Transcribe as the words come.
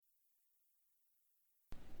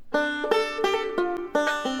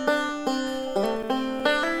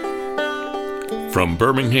From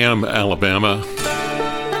Birmingham, Alabama,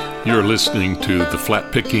 you're listening to the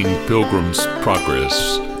Flat-Picking Pilgrim's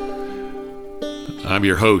Progress. I'm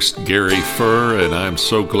your host, Gary Furr, and I'm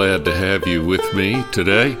so glad to have you with me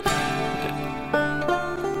today.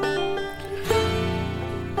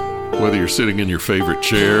 Whether you're sitting in your favorite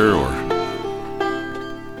chair or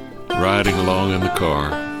riding along in the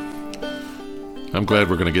car, I'm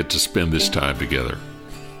glad we're going to get to spend this time together.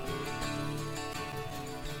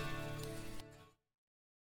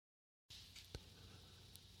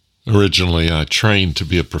 Originally, I trained to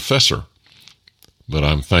be a professor, but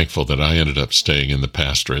I'm thankful that I ended up staying in the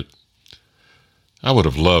pastorate. I would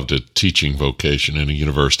have loved a teaching vocation in a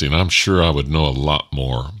university, and I'm sure I would know a lot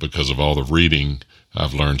more because of all the reading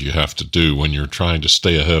I've learned you have to do when you're trying to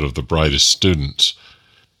stay ahead of the brightest students.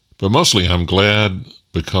 But mostly I'm glad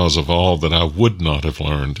because of all that I would not have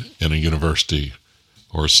learned in a university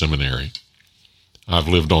or a seminary. I've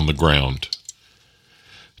lived on the ground.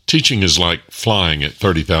 Teaching is like flying at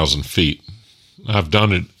 30,000 feet. I've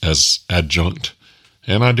done it as adjunct,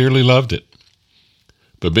 and I dearly loved it.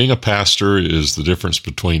 But being a pastor is the difference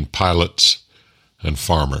between pilots and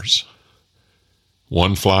farmers.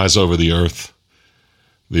 One flies over the earth,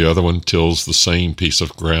 the other one tills the same piece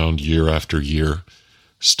of ground year after year,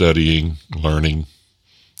 studying, learning,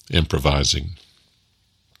 improvising.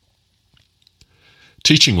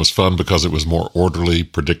 Teaching was fun because it was more orderly,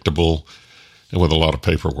 predictable, and with a lot of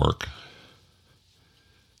paperwork.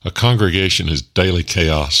 A congregation is daily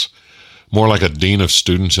chaos, more like a dean of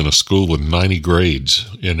students in a school with 90 grades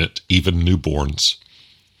in it, even newborns.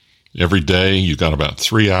 Every day you got about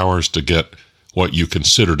 3 hours to get what you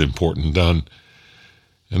considered important done,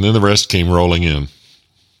 and then the rest came rolling in.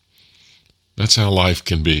 That's how life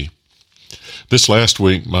can be. This last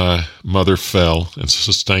week, my mother fell and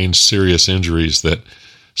sustained serious injuries that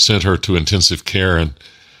sent her to intensive care, and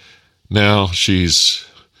now she's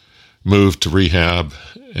moved to rehab,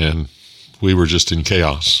 and we were just in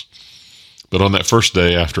chaos. But on that first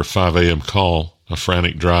day, after a 5 a.m. call, a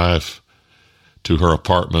frantic drive to her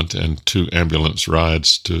apartment, and 2 ambulance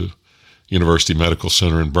rides to University Medical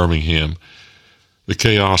Center in Birmingham, the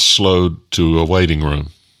chaos slowed to a waiting room.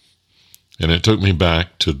 And it took me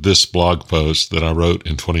back to this blog post that I wrote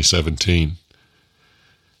in 2017.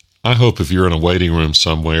 I hope if you're in a waiting room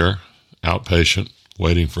somewhere, outpatient,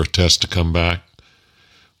 waiting for a test to come back,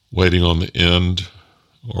 waiting on the end,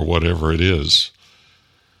 or whatever it is,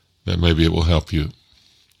 that maybe it will help you.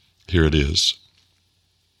 Here it is.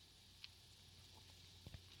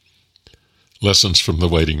 Lessons from the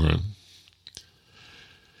waiting room.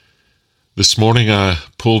 This morning I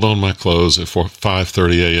pulled on my clothes at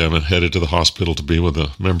 5:30 a.m. and headed to the hospital to be with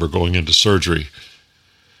a member going into surgery.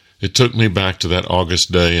 It took me back to that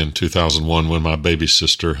August day in 2001 when my baby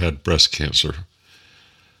sister had breast cancer.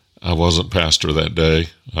 I wasn't pastor that day.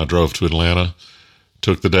 I drove to Atlanta,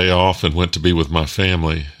 took the day off, and went to be with my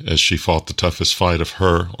family as she fought the toughest fight of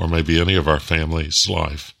her, or maybe any of our family's,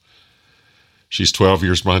 life. She's 12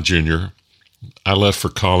 years my junior. I left for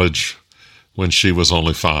college when she was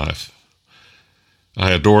only 5.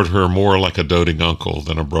 I adored her more like a doting uncle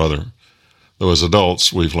than a brother, though as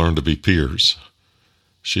adults we've learned to be peers.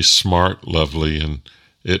 She's smart, lovely, and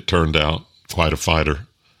it turned out quite a fighter.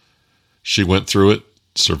 She went through it,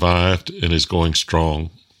 survived, and is going strong.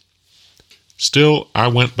 Still, I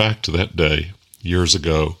went back to that day, years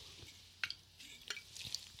ago.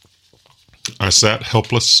 I sat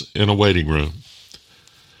helpless in a waiting room,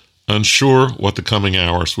 unsure what the coming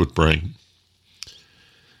hours would bring.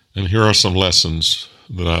 And here are some lessons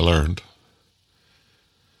that I learned.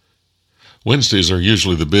 Wednesdays are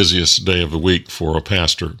usually the busiest day of the week for a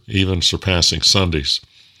pastor, even surpassing Sundays,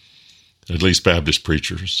 at least Baptist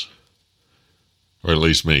preachers. Or at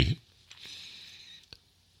least me.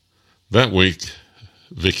 That week,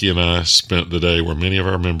 Vicki and I spent the day where many of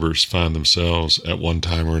our members find themselves at one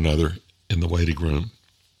time or another in the waiting room.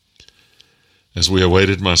 As we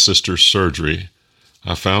awaited my sister's surgery,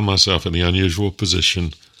 I found myself in the unusual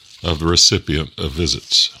position of the recipient of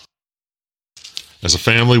visits. As a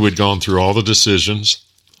family, we'd gone through all the decisions,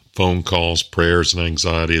 phone calls, prayers, and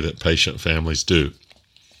anxiety that patient families do.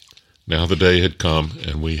 Now the day had come,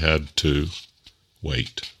 and we had to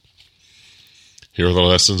wait. Here are the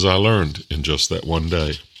lessons I learned in just that one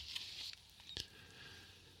day.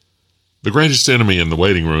 The greatest enemy in the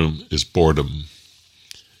waiting room is boredom.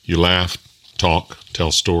 You laugh, talk,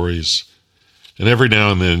 tell stories, and every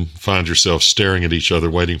now and then find yourself staring at each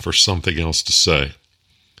other waiting for something else to say.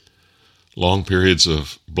 Long periods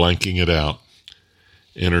of blanking it out,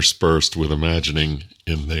 interspersed with imagining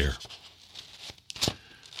in there.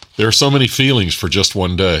 There are so many feelings for just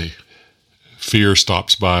one day. Fear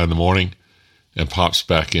stops by in the morning, and pops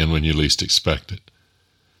back in when you least expect it.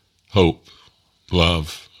 Hope,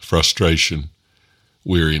 love, frustration,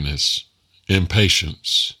 weariness,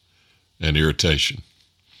 impatience, and irritation.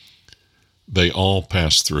 They all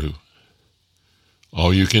pass through.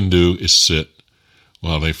 All you can do is sit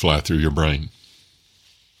while they fly through your brain.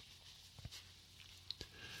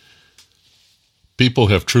 People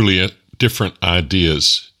have truly different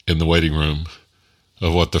ideas in the waiting room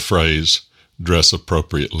of what the phrase "dress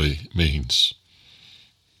appropriately" means.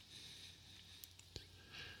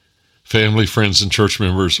 Family, friends, and church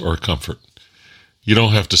members are a comfort. You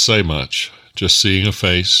don't have to say much. Just seeing a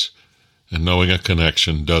face and knowing a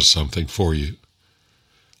connection does something for you.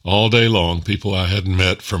 All day long, people I hadn't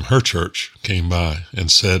met from her church came by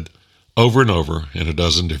and said over and over in a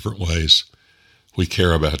dozen different ways, "We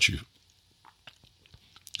care about you."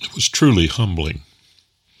 It was truly humbling.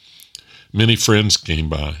 Many friends came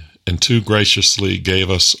by and too graciously gave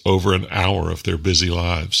us over an hour of their busy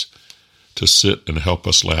lives to sit and help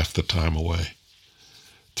us laugh the time away.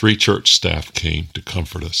 3 church staff came to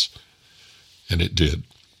comfort us, and it did.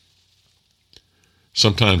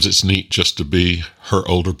 Sometimes it's neat just to be her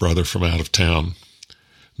older brother from out of town.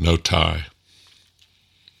 No tie.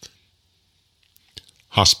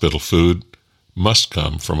 Hospital food must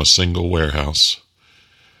come from a single warehouse.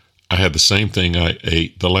 I had the same thing I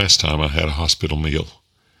ate the last time I had a hospital meal.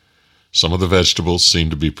 Some of the vegetables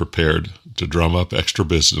seemed to be prepared to drum up extra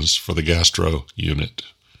business for the gastro unit.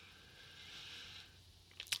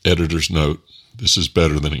 Editor's note, this is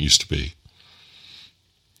better than it used to be.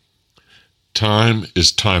 Time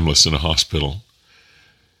is timeless in a hospital.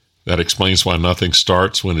 That explains why nothing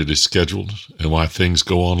starts when it is scheduled and why things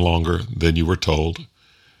go on longer than you were told,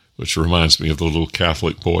 which reminds me of the little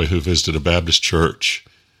Catholic boy who visited a Baptist church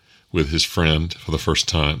with his friend for the first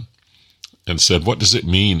time and said, "What does it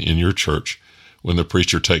mean in your church when the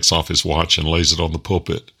preacher takes off his watch and lays it on the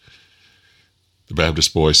pulpit?" The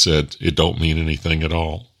Baptist boy said, "It don't mean anything at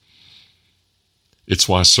all." It's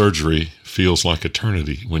why surgery feels like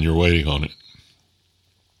eternity when you're waiting on it.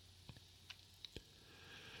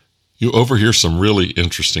 You overhear some really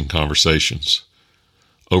interesting conversations.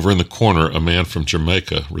 Over in the corner, a man from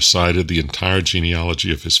Jamaica recited the entire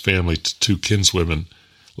genealogy of his family to 2 kinswomen,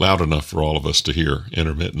 loud enough for all of us to hear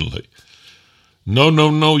intermittently.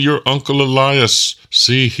 No, your Uncle Elias.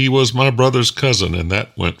 See, he was my brother's cousin," and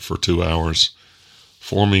that went for 2 hours,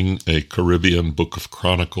 forming a Caribbean Book of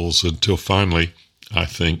Chronicles until finally, I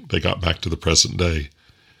think, they got back to the present day.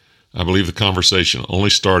 I believe the conversation only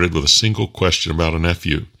started with a single question about a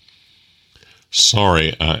nephew.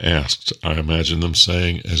 "Sorry, I asked," I imagine them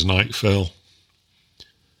saying as night fell.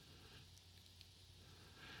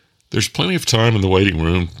 There's plenty of time in the waiting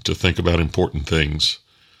room to think about important things.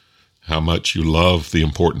 How much you love the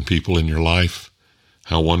important people in your life,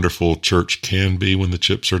 how wonderful church can be when the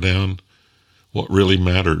chips are down, what really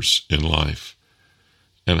matters in life,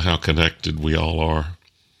 and how connected we all are.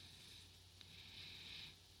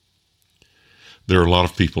 There are a lot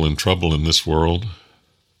of people in trouble in this world,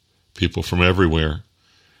 people from everywhere,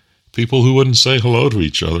 people who wouldn't say hello to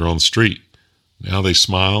each other on the street. Now they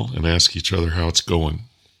smile and ask each other how it's going.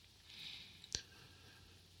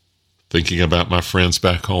 Thinking about my friends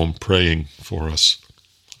back home praying for us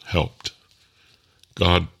helped.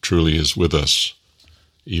 God truly is with us,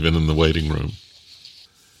 even in the waiting room.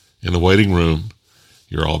 In the waiting room,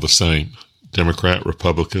 you're all the same. Democrat,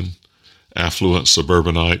 Republican, affluent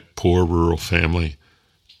suburbanite, poor rural family,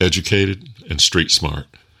 educated and street smart,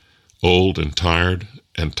 old and tired,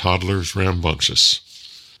 and toddlers rambunctious.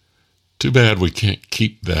 Too bad we can't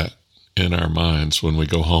keep that in our minds when we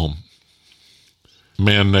go home. The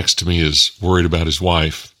man next to me is worried about his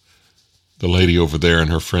wife. The lady over there and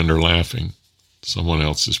her friend are laughing. Someone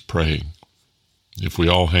else is praying. If we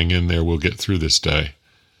all hang in there, we'll get through this day.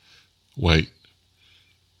 Wait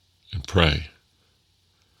and pray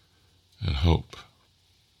and hope.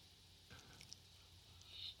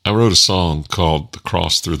 I wrote a song called "The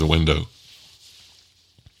Cross Through the Window."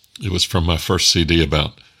 It was from my first CD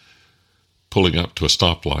about pulling up to a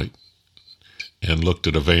stoplight and looked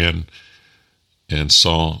at a van and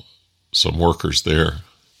saw some workers there,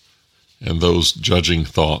 and those judging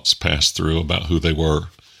thoughts passed through about who they were.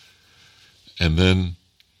 And then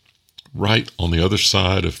right on the other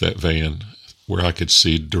side of that van, where I could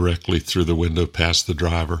see directly through the window past the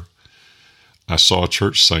driver, I saw a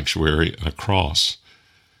church sanctuary and a cross,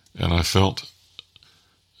 and I felt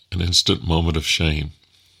an instant moment of shame.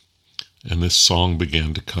 And this song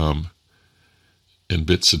began to come in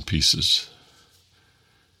bits and pieces.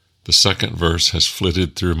 The second verse has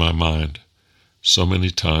flitted through my mind so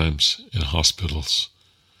many times in hospitals,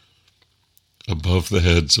 above the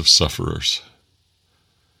heads of sufferers.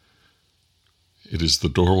 It is the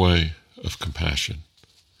doorway of compassion.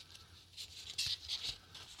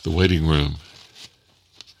 The waiting room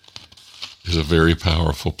is a very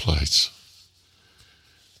powerful place.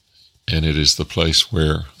 And it is the place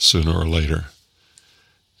where, sooner or later,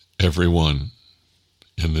 everyone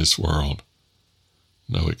in this world,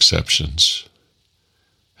 no exceptions,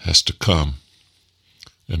 has to come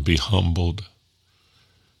and be humbled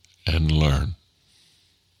and learn.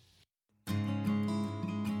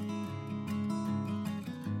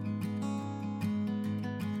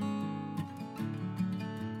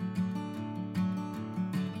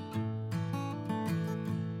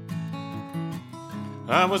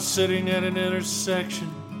 I was sitting at an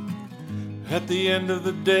intersection at the end of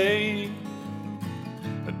the day.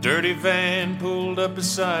 A dirty van pulled up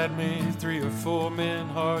beside me, 3 or 4 men,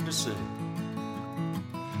 hard to say.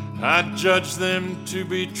 I judged them to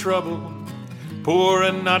be trouble, poor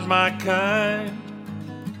and not my kind.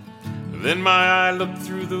 Then my eye looked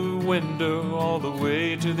through the window all the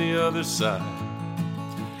way to the other side,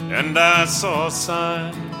 and I saw a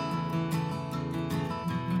sign.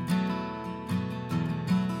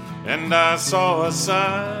 And I saw a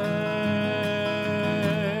sign.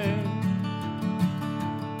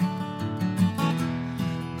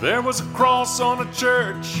 There was a cross on a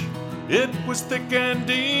church. It was thick and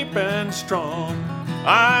deep and strong.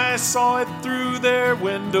 I saw it through their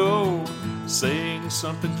window, saying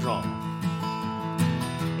something's wrong.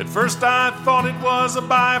 At first I thought it was a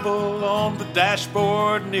Bible on the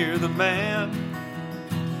dashboard near the man,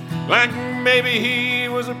 like maybe he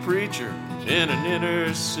was a preacher in an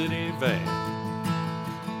inner city van.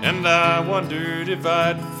 And I wondered if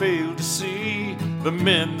I'd failed to see the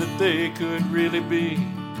men that they could really be,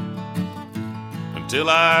 until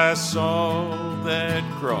I saw that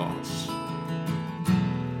cross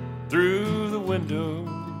through the window.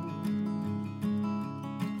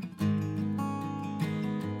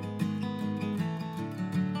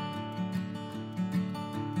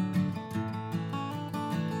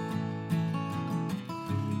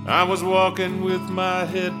 I was walking with my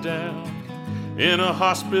head down in a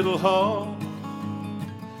hospital hall.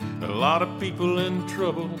 A lot of people in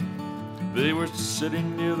trouble, they were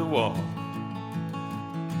sitting near the wall.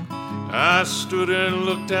 I stood and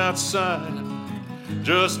looked outside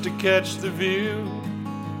just to catch the view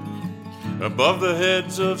above the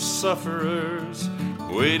heads of sufferers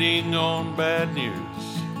waiting on bad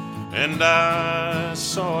news. And I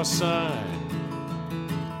saw a sign.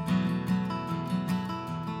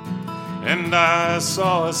 And I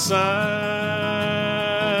saw a sign.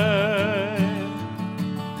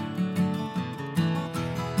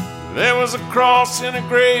 There was a cross in a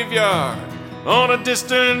graveyard on a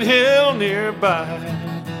distant hill nearby.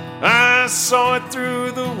 I saw it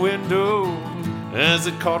through the window as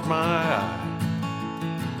it caught my eye.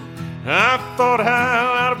 I thought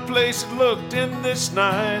how out of place it looked in this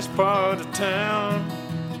nice part of town,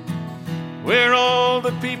 where all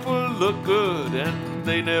the people look good and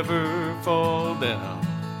they never fall down.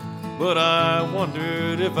 But I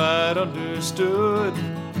wondered if I'd understood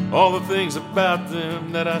all the things about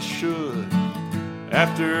them that I should,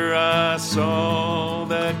 after I saw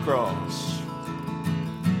that cross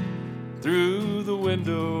through the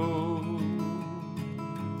window.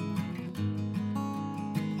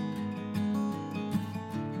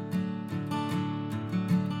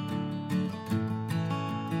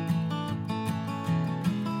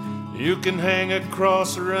 You can hang a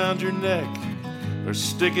cross around your neck or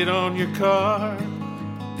stick it on your car,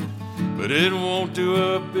 but it won't do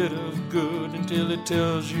a bit of good until it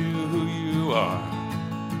tells you who you are.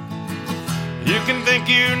 You can think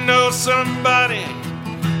you know somebody,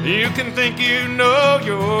 you can think you know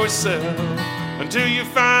yourself, until you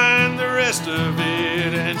find the rest of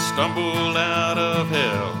it and stumble out of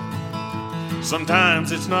hell.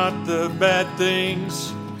 Sometimes it's not the bad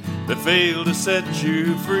things that fail to set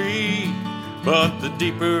you free, but the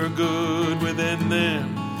deeper good within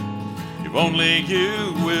them. If only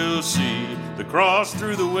you will see the cross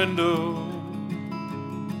through the window,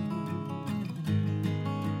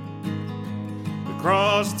 the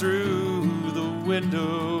cross through the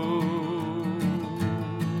window.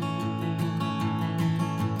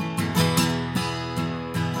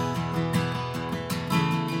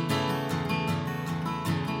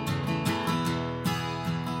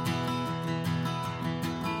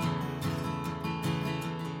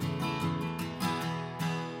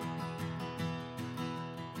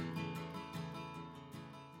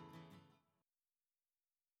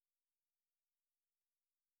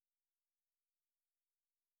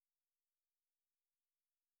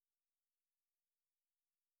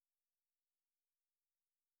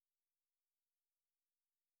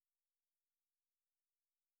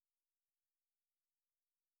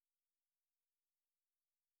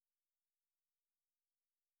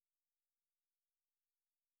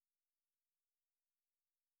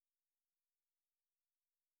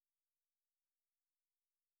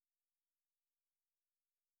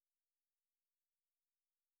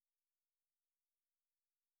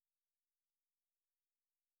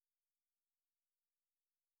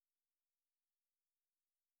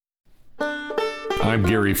 I'm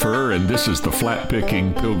Gary Furr, and this is the Flat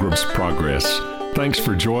Picking Pilgrim's Progress. Thanks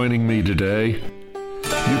for joining me today.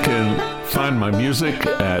 You can find my music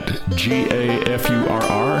at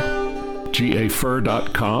gafurr.com,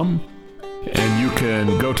 and you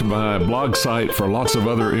can go to my blog site for lots of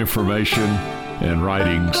other information and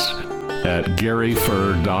writings at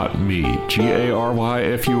garyfurr.me,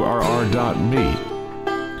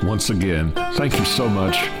 GARYFURR.me. Once again, thank you so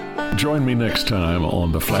much. Join me next time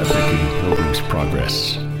on the Flat Picking Pilgrim's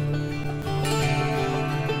Progress.